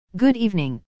Good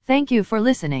evening. Thank you for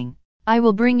listening. I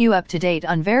will bring you up to date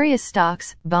on various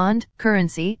stocks, bond,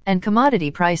 currency, and commodity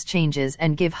price changes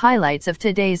and give highlights of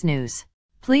today's news.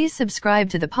 Please subscribe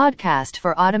to the podcast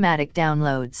for automatic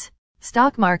downloads.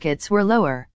 Stock markets were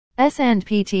lower.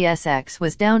 S&P TSX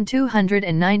was down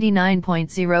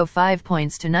 299.05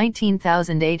 points to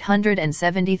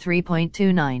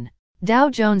 19,873.29.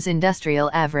 Dow Jones Industrial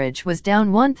Average was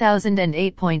down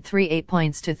 1,008.38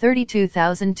 points to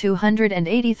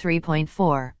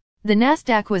 32,283.4. The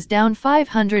Nasdaq was down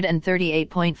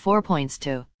 538.4 points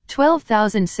to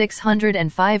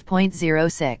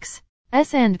 12,605.06.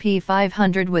 S&P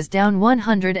 500 was down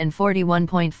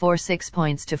 141.46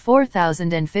 points to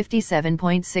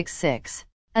 4,057.66.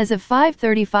 As of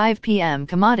 5:35 p.m.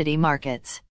 commodity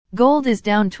markets. Gold is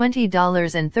down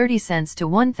 $20.30 to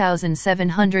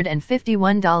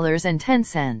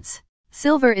 $1,751.10.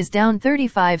 Silver is down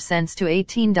 35 cents to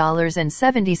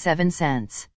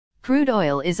 $18.77. Crude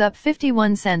oil is up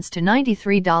 51 cents to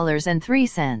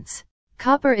 $93.03.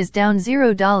 Copper is down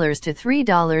 $0 to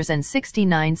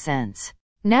 $3.69.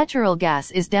 Natural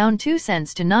gas is down 2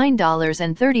 cents to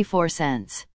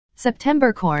 $9.34.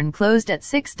 September corn closed at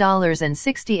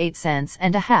 $6.68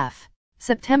 and a half.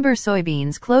 September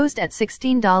soybeans closed at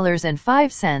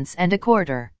 $16.05 and a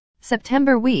quarter.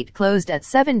 September wheat closed at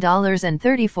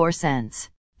 $7.34.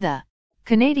 The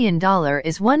Canadian dollar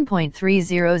is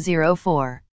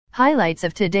 1.3004. Highlights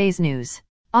of today's news.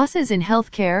 ASAs in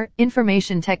healthcare,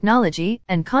 information technology,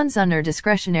 and consumer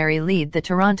discretionary lead the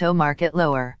Toronto market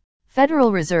lower.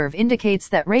 Federal Reserve indicates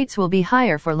that rates will be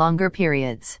higher for longer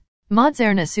periods.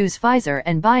 Moderna sues Pfizer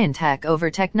and BioNTech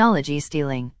over technology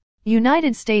stealing.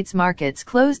 United States markets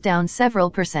closed down several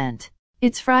percent.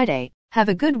 It's Friday. Have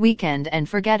a good weekend and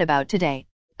forget about today.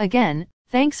 Again,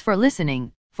 thanks for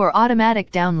listening. For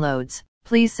automatic downloads,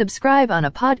 please subscribe on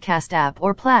a podcast app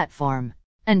or platform.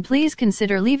 And please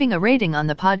consider leaving a rating on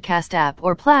the podcast app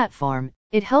or platform.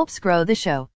 It helps grow the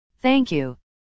show. Thank you.